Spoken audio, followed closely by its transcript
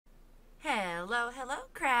Hello,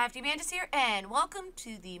 CraftingMantis here, and welcome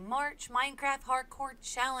to the March Minecraft Hardcore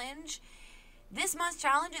Challenge. This month's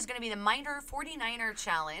challenge is going to be the Miner 49er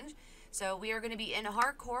Challenge. So we are going to be in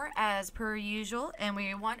Hardcore as per usual, and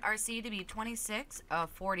we want our seed to be 26 of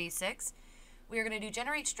 46. We are going to do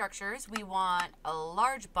generate structures. We want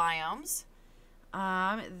large biomes.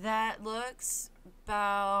 That looks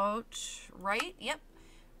about right. Yep.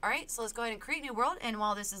 Alright, so let's go ahead and create new world, and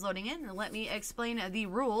while this is loading in, let me explain the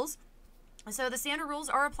rules. So the standard rules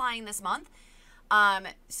are applying this month.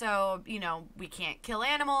 So, you know, we can't kill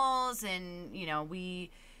animals, and, you know, we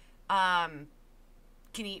can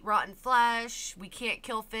eat rotten flesh, we can't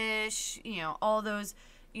kill fish, you know, all those,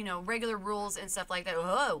 you know, regular rules and stuff like that.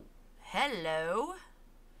 Oh, hello.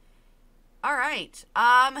 Alright,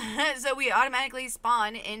 so we automatically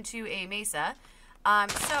spawn into a mesa.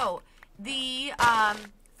 So the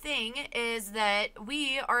thing is that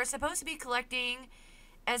we are supposed to be collecting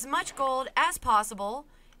as much gold as possible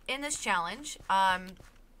in this challenge.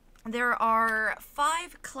 There are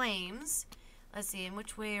 5 claims. Let's see, in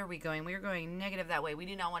which way are we going? We are going negative that way. We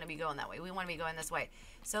do not want to be going that way. We want to be going this way.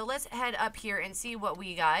 So let's head up here and see what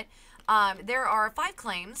we got. There are 5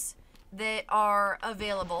 claims that are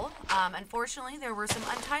available. Unfortunately, there were some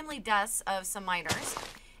untimely deaths of some miners.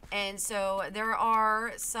 And so there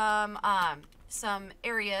are some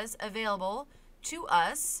areas available to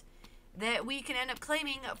us that we can end up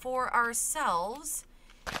claiming for ourselves,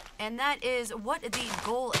 and that is what the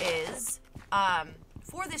goal is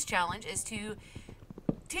for this challenge, is to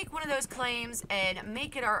take one of those claims and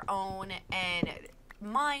make it our own and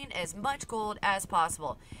mine as much gold as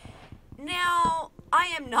possible. Now, I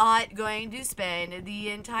am not going to spend the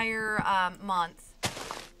entire month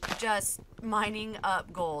just mining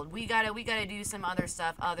up gold. We gotta do some other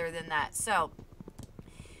stuff other than that. So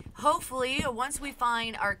hopefully, once we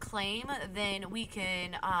find our claim, then we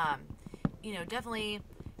can, you know, definitely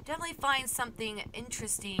find something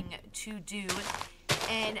interesting to do.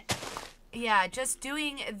 And yeah, just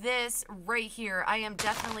doing this right here, I am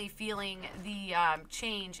definitely feeling the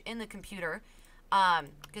change in the computer.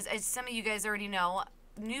 Because as some of you guys already know,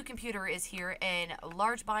 new computer is here, and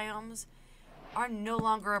large biomes are no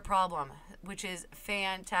longer a problem, which is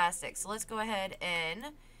fantastic. So let's go ahead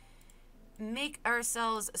and make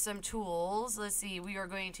ourselves some tools. Let's see, we are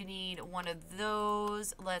going to need one of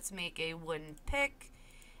those. Let's make a wooden pick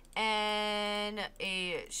and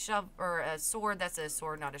a shovel, or a sword. That's a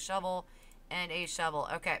sword, not a shovel. And a shovel.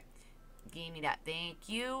 Okay, give me that, thank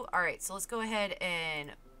you. All right, so let's go ahead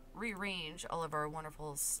and rearrange all of our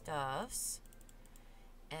wonderful stuffs,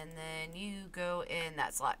 and then you go in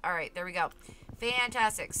that slot. All right, there we go.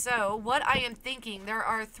 Fantastic. So what I am thinking, there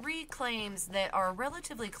are 3 claims that are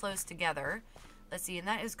relatively close together. Let's see, and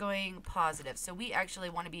that is going positive. So we actually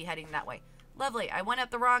want to be heading that way. Lovely. I went up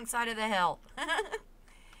the wrong side of the hill.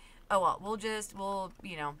 Oh well, we'll,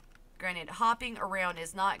 you know, granted, hopping around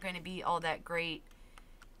is not going to be all that great,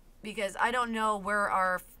 because I don't know where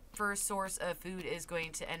our first source of food is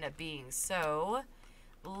going to end up being. So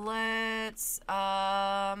let's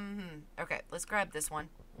okay, let's grab this one.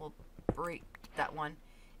 We'll break that one,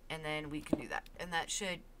 and then we can do that, and that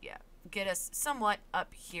should, yeah, get us somewhat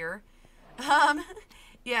up here.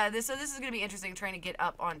 Yeah, so this is gonna be interesting, trying to get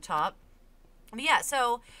up on top. But yeah,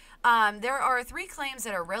 so there are 3 claims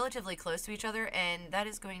that are relatively close to each other, and that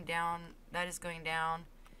is going down, that is going down.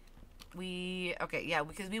 Okay, yeah,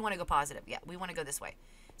 because we want to go positive. Yeah, we want to go this way.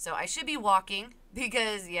 So I should be walking,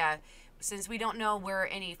 because, yeah, since we don't know where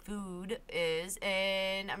any food is.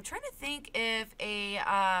 And I'm trying to think if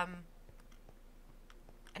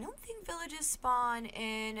I don't think villages spawn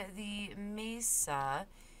in the mesa.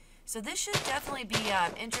 So this should definitely be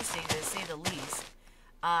interesting, to say the least.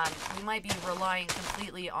 We might be relying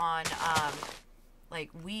completely on like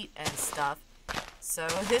wheat and stuff. So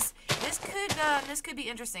this could be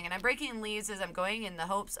interesting. And I'm breaking leaves as I'm going, in the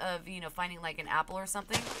hopes of, you know, finding like an apple or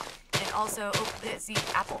something. And also, oh, let's see,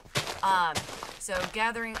 apple. So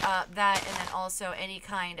gathering up that, and then also any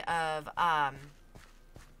kind of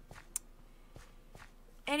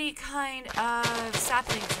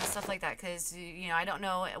saplings and stuff like that, because, you know, I don't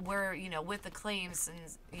know where, you know, with the claims, and,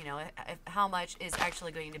 you know, how much is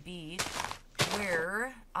actually going to be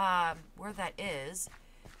where that is.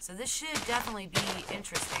 So this should definitely be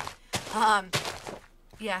interesting.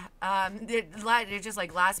 Yeah, it's just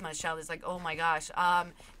like last month's challenge. It's like, oh my gosh,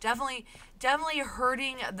 definitely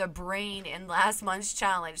hurting the brain in last month's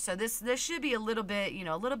challenge. So this should be a little bit, you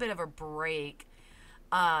know, a little bit of a break.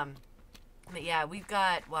 But yeah, we've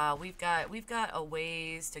got a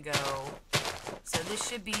ways to go. So this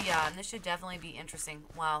should be, this should definitely be interesting.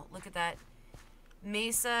 Wow, look at that.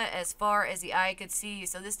 mesa as far as the eye could see.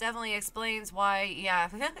 So this definitely explains why, yeah.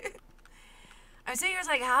 I'm sitting here, it's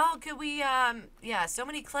like, how could we, yeah, so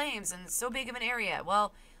many claims and so big of an area.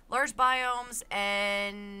 Well, large biomes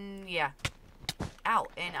and, yeah, ow.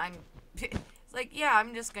 And I'm, it's like, yeah,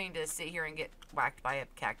 I'm just going to sit here and get whacked by a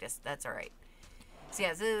cactus. That's all right. So,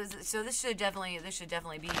 yeah, so this should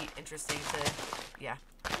definitely be interesting to, yeah.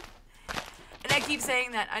 And I keep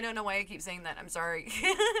saying that. I don't know why I keep saying that. I'm sorry.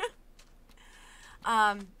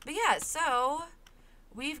 But yeah, so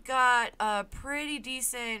we've got a pretty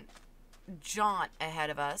decent jaunt ahead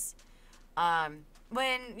of us.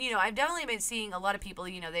 When, you know, I've definitely been seeing a lot of people,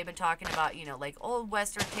 you know, they've been talking about, you know, like old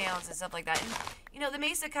Western towns and stuff like that. And, you know, the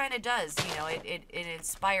Mesa kind of does, you know, it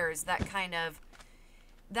inspires that kind of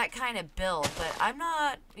build. But I'm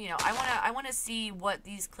not, you know, I want to see what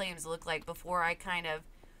these claims look like before I kind of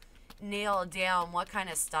nail down what kind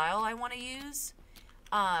of style I want to use,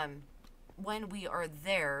 when we are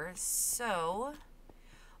there. So,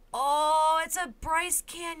 oh, it's a Bryce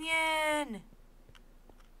Canyon.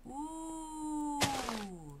 Ooh.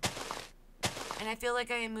 And I feel like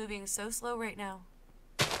I am moving so slow right now.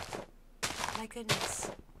 My goodness.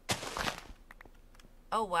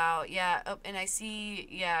 Oh, wow. Yeah. Oh, and I see,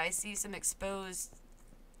 yeah, I see some exposed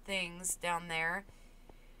things down there.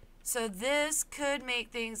 So this could make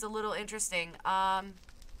things a little interesting. And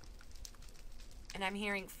I'm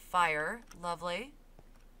hearing fire. Lovely.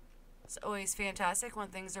 It's always fantastic when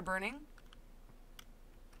things are burning.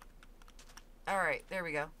 Alright, there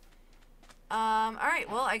we go.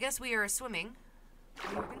 Alright, well, I guess we are swimming.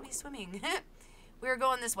 We're gonna be swimming. We are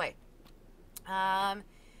going this way.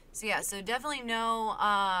 So yeah, so definitely no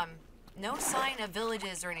sign of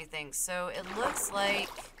villages or anything. So it looks like,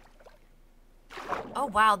 oh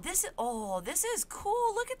wow, this is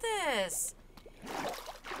cool. Look at this.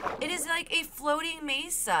 It is like a floating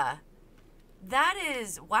mesa. That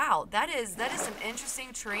is, wow, that is some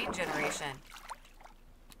interesting terrain generation.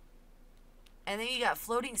 And then you got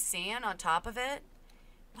floating sand on top of it.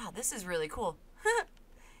 Wow, this is really cool.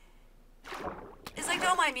 It's like,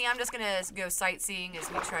 don't mind me, I'm just gonna go sightseeing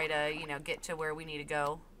as we try to, you know, get to where we need to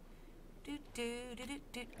go. Yeah,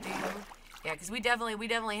 because we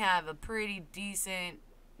definitely have a pretty decent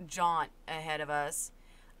jaunt ahead of us.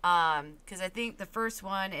 Because I think the first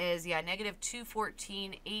one is, yeah, negative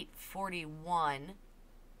 214, 841.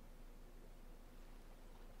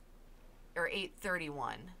 Or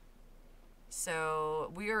 831.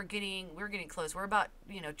 So we're getting close. We're about,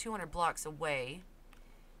 you know, 200 blocks away.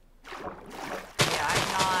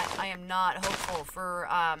 Yeah, I am not hopeful for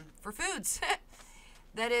foods.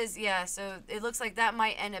 That is, yeah, so it looks like that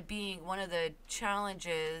might end up being one of the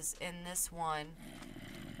challenges in this one,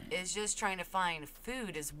 is just trying to find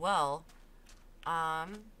food as well.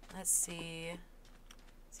 Let's see.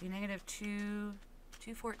 See, negative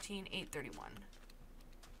 214, 831.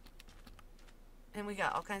 And we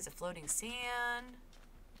got all kinds of floating sand.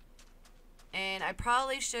 And I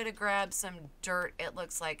probably should have grabbed some dirt, it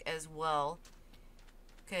looks like, as well.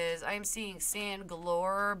 Because I'm seeing sand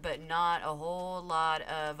galore, but not a whole lot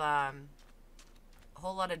of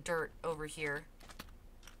dirt over here.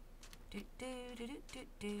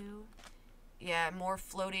 Yeah, more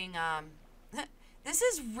floating, this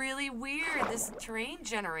is really weird, this terrain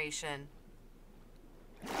generation.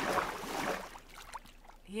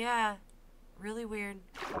 Yeah, really weird.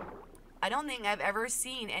 I don't think I've ever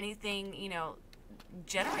seen anything, you know,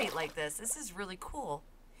 generate like this. This is really cool.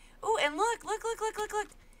 Oh, and look.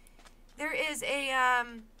 There is a,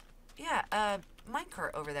 yeah, a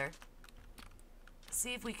minecart over there. Let's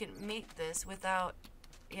see if we can make this without,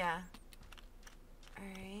 yeah.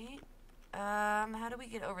 Alright. How do we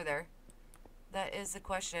get over there? That is the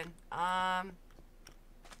question. Alright,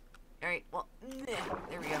 well,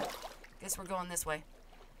 there we go. Guess we're going this way.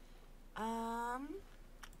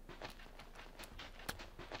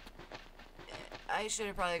 I should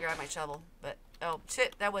have probably grabbed my shovel, but, oh,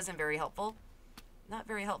 shit, that wasn't very helpful. Not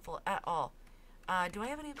very helpful at all. Do I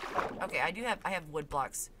have any? Okay, I have wood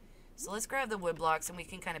blocks. So let's grab the wood blocks and we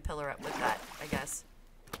can kind of pillar up with that, I guess.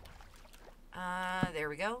 There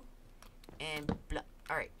we go. And, blah.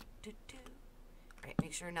 Alright. Alright,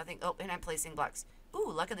 make sure nothing, oh, and I'm placing blocks.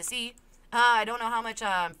 Ooh, luck of the sea. I don't know how much,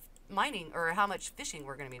 mining or how much fishing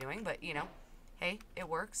we're going to be doing, but, you know, hey, it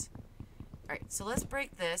works. Alright, so let's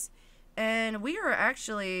break this. And we are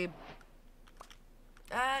actually,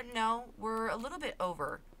 no, we're a little bit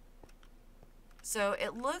over. So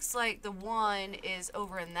it looks like the one is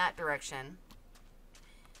over in that direction.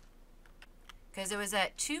 Because it was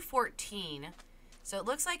at 214. So it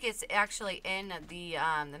looks like it's actually in the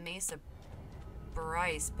Mesa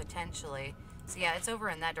Bryce, potentially. So yeah, it's over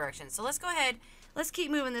in that direction. So let's go ahead. let's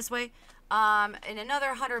keep moving this way. In another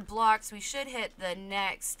 100 blocks, we should hit the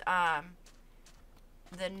next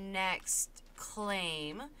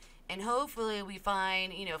claim, and hopefully we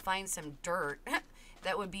find, you know, find some dirt.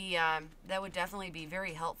 That would be, that would definitely be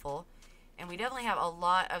very helpful. And we definitely have a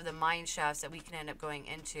lot of the mine shafts that we can end up going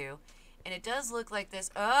into. And it does look like this.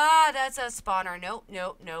 Ah, that's a spawner. Nope,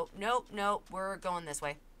 nope, nope, nope, nope. We're going this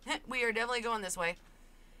way. We are definitely going this way.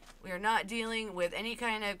 We are not dealing with any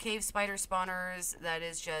kind of cave spider spawners. That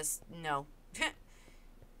is just no.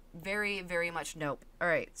 Very, very much nope.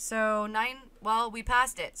 Alright, so well, we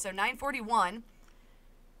passed it. So 941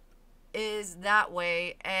 is that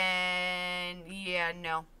way. And yeah,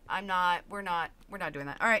 no. We're not doing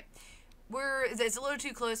that. Alright. It's a little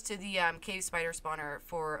too close to the cave spider spawner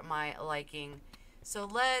for my liking. So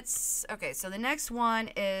okay, so the next one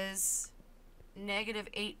is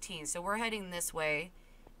 -18. So we're heading this way,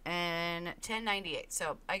 and 1098.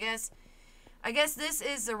 So I guess this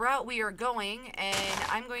is the route we are going, and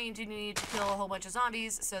I'm going to need to kill a whole bunch of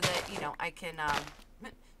zombies so that, you know, I can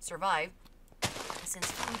survive, since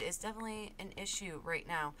food is definitely an issue right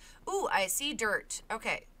now. Ooh, I see dirt.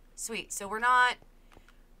 Okay, sweet. So we're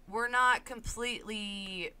not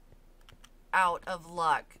completely out of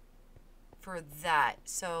luck for that.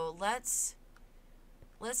 So let's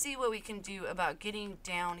see what we can do about getting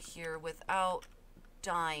down here without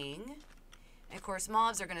dying. And of course,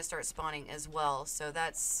 mobs are going to start spawning as well, so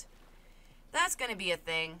that's going to be a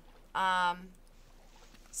thing.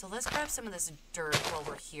 So let's grab some of this dirt while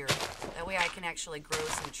we're here. That way I can actually grow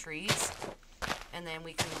some trees, and then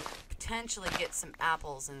we can potentially get some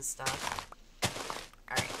apples and stuff.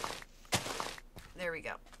 Alright. There we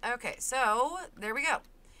go. Okay, so there we go.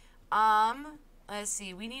 Let's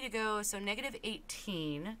see. We need to go, so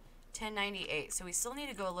 -18, 1098. So we still need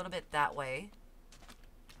to go a little bit that way.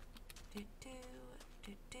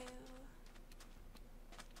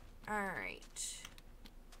 Alright.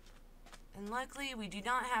 And luckily we do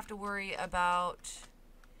not have to worry about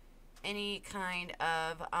any kind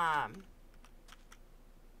of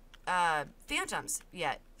phantoms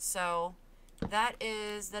yet. So that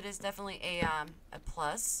is definitely a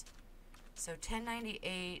plus. So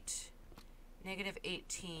 1098,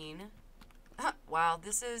 -18. Wow,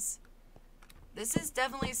 this is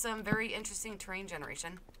definitely some very interesting terrain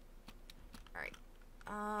generation. All right.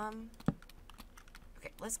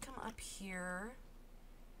 Okay, let's come up here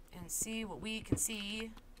and see what we can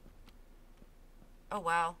see. Oh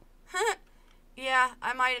wow. Yeah,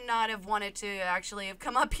 I might not have wanted to actually have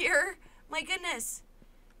come up here. My goodness.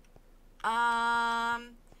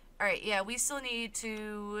 Alright, yeah, we still need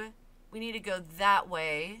to go that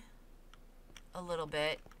way a little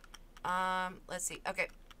bit. Let's see. Okay,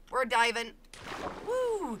 we're diving.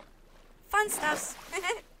 Woo! Fun stuffs.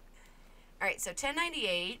 Alright, so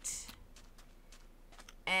 1098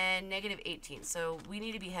 and -18. So we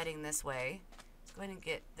need to be heading this way. Let's go ahead and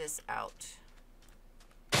get this out.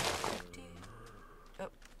 Oh,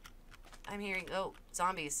 I'm hearing, oh,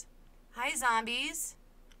 zombies. Hi, zombies.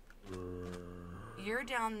 You're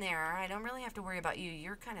down there. I don't really have to worry about you.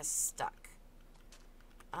 You're kind of stuck.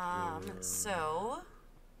 So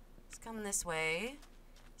let's come this way.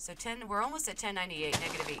 So we're almost at 1098,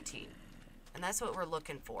 -18. And that's what we're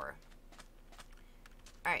looking for.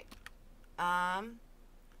 Alright.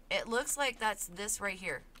 It looks like that's this right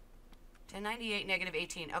here. 1098,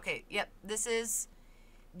 -18. Okay, yep. This is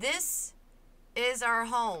our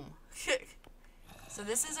home. So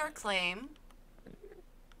this is our claim.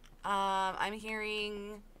 I'm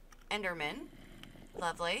hearing Enderman.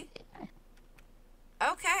 Lovely.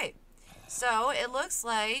 Okay. So it looks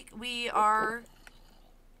like we have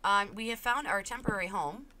found our temporary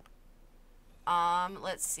home.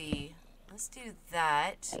 Let's see. Let's do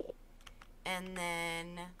that. And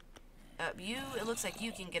then it looks like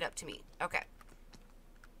you can get up to me. Okay.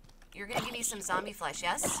 You're gonna give me some zombie flesh,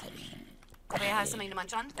 yes? May I have something to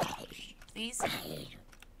munch on? Please?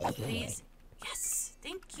 Please? Yes!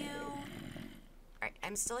 Thank you! Alright,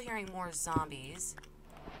 I'm still hearing more zombies.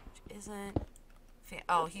 Which isn't...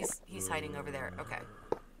 Oh, he's hiding over there. Okay.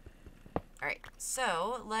 Alright,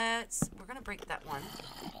 so we're gonna break that one.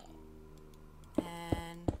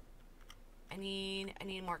 And I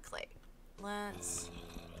need more clay. Let's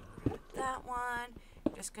break that one.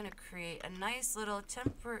 I'm just gonna create a nice little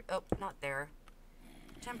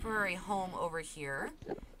temporary home over here,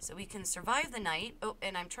 so we can survive the night. Oh,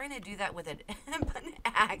 and I'm trying to do that with an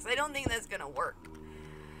axe. I don't think that's gonna work.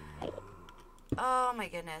 Oh my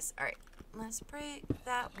goodness. Alright, let's break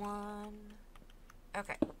that one.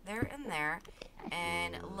 Okay, there and there.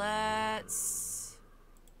 And let's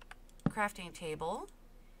crafting table.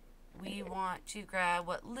 we want to grab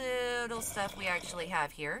what little stuff we actually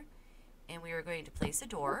have here. And we are going to place a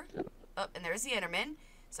door. Oh, and there's the Enderman.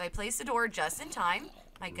 So I placed the door just in time.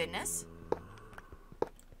 My goodness.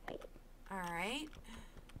 Alright.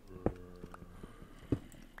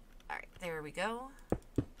 Alright, there we go.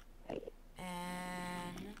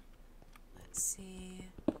 And let's see.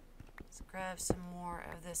 Let's grab some more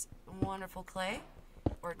of this wonderful clay.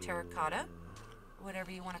 Or terracotta.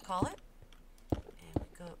 Whatever you want to call it. And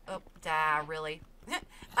we go. Oh, really.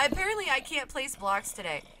 Apparently I can't place blocks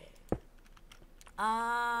today.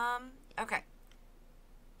 Okay.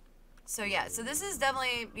 So yeah, so this is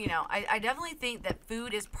definitely, you know, I definitely think that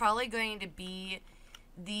food is probably going to be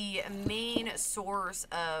the main source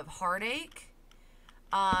of heartache.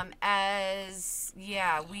 As,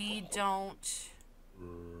 yeah, we don't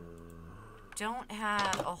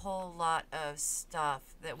have a whole lot of stuff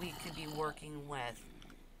that we could be working with.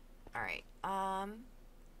 Alright,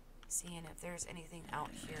 seeing if there's anything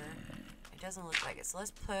out here. It doesn't look like it, so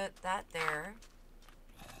let's put that there.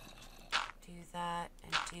 Do that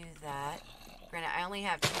and do that. Granted, I only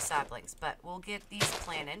have 2 saplings, but we'll get these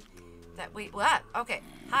planted. That we what? Okay.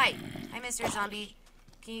 Hi, Mr. Zombie.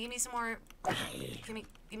 Can you give me some more? Give me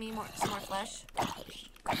some more flesh.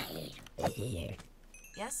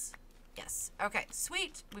 Yes. Yes. Okay.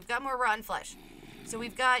 Sweet. We've got more rotten flesh. So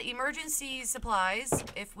we've got emergency supplies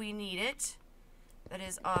if we need it. That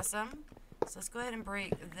is awesome. So let's go ahead and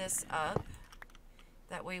break this up.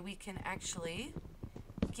 That way we can actually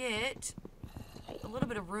get a little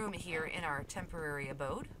bit of room here in our temporary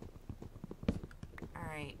abode.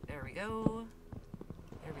 Alright, there we go.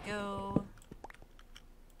 There we go.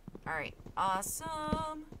 Alright,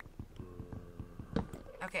 awesome.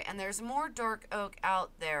 Okay, and there's more dark oak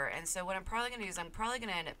out there, and so what I'm probably going to do is I'm probably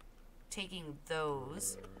going to end up taking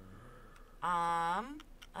those.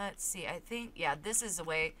 Let's see, I think, yeah, this is the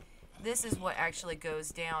way, this is what actually goes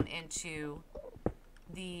down into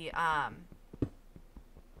the,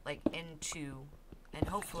 and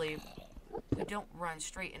hopefully we don't run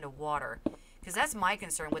straight into water, because that's my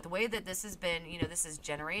concern with the way that this has been, you know, this is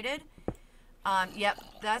generated. Yep,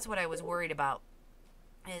 that's what I was worried about,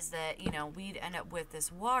 is that, you know, we'd end up with this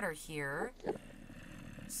water here.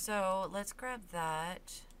 So let's grab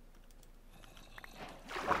that.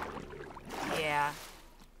 Yeah,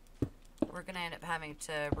 we're gonna end up having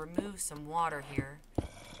to remove some water here.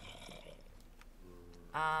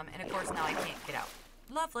 And of course now I can't get out.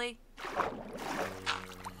 Lovely.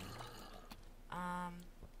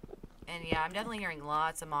 And yeah, I'm definitely hearing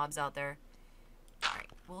lots of mobs out there. Alright,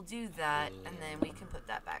 we'll do that, and then we can put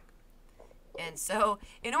that back. And so,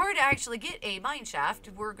 in order to actually get a mine shaft,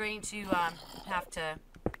 we're going to have to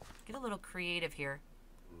get a little creative here.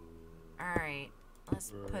 Alright,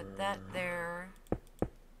 let's put that there.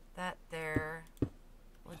 That there.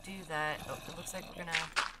 We'll do that. Oh, it looks like we're gonna...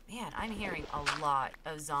 Man, I'm hearing a lot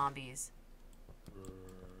of zombies.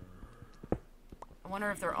 I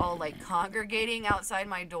wonder if they're all, like, congregating outside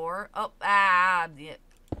my door. Oh, yeah.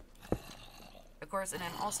 Of course, and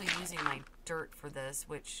I'm also using my dirt for this,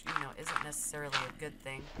 which, you know, isn't necessarily a good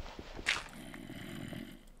thing.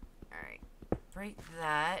 Alright. Break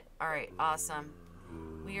that. Alright, awesome.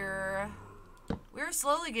 We're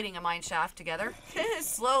slowly getting a mine shaft together.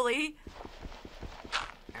 Slowly.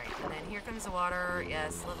 Alright, and then here comes the water.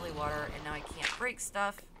 Yes, lovely water. And now I can't break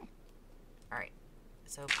stuff. Alright.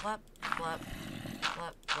 So, plup, plup,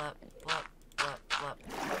 plup, plup, plup, plup, plup.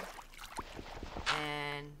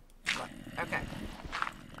 And plup. Okay.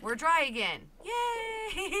 We're dry again.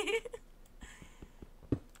 Yay!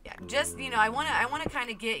 Yeah, just, you know, I wanna kind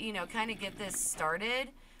of get this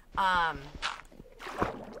started.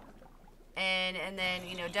 And then,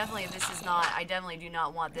 you know, definitely this is not, I definitely do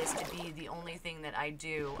not want this to be the only thing that I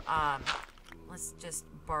do. Let's just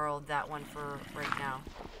borrow that one for right now.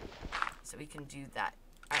 So we can do that.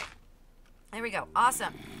 Alright. There we go.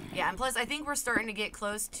 Awesome. Yeah, and plus I think we're starting to get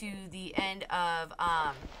close to the end of,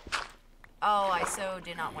 oh, I so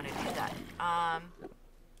did not want to do that.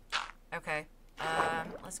 Okay.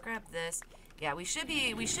 Let's grab this. Yeah, we should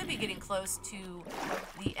be getting close to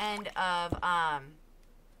the end of,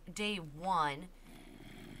 day 1.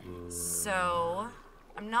 So,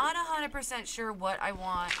 I'm not 100% sure what I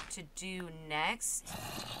want to do next.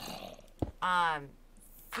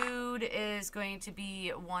 Food is going to be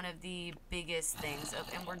one of the biggest things,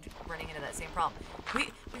 and we're running into that same problem.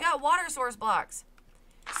 We got water source blocks.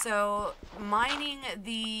 So, mining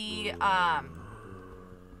the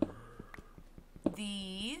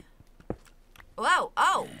whoa,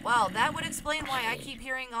 oh, well, that would explain why I keep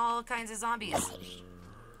hearing all kinds of zombies.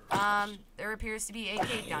 There appears to be a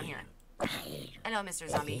cave down here. Hello, Mr.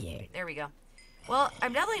 Zombie. There we go. Well,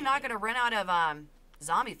 I'm definitely not gonna run out of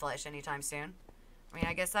zombie flesh anytime soon. I mean,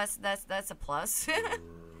 I guess that's a plus.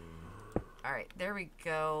 All right, there we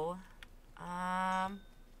go.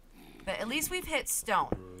 But at least we've hit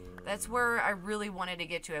stone. That's where I really wanted to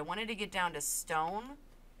get to. I wanted to get down to stone.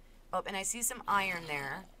 Oh, and I see some iron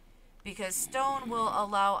there. Because stone will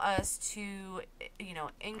allow us to, you know,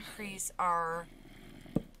 increase our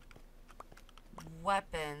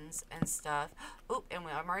weapons and stuff. Oh, and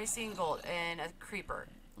I'm already seeing gold and a creeper.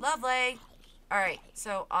 Lovely. Alright,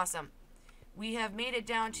 so awesome. We have made it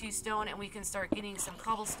down to stone and we can start getting some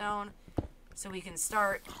cobblestone. So we can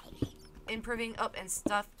start improving up and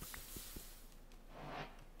stuff.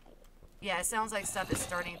 Yeah, it sounds like stuff is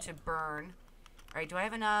starting to burn. Alright, do I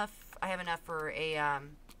have enough? I have enough for a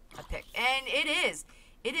pick. And it is.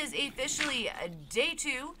 It is officially day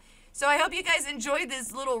 2. So I hope you guys enjoyed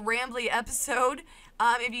this little rambly episode.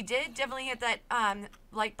 If you did, definitely hit that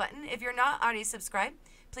like button. If you're not already subscribed,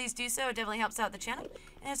 please do so. It definitely helps out the channel.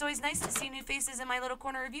 And it's always nice to see new faces in my little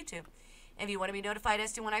corner of YouTube. If you want to be notified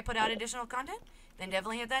as to when I put out additional content, then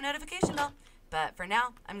definitely hit that notification bell. But for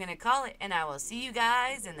now, I'm going to call it, and I will see you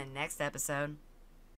guys in the next episode.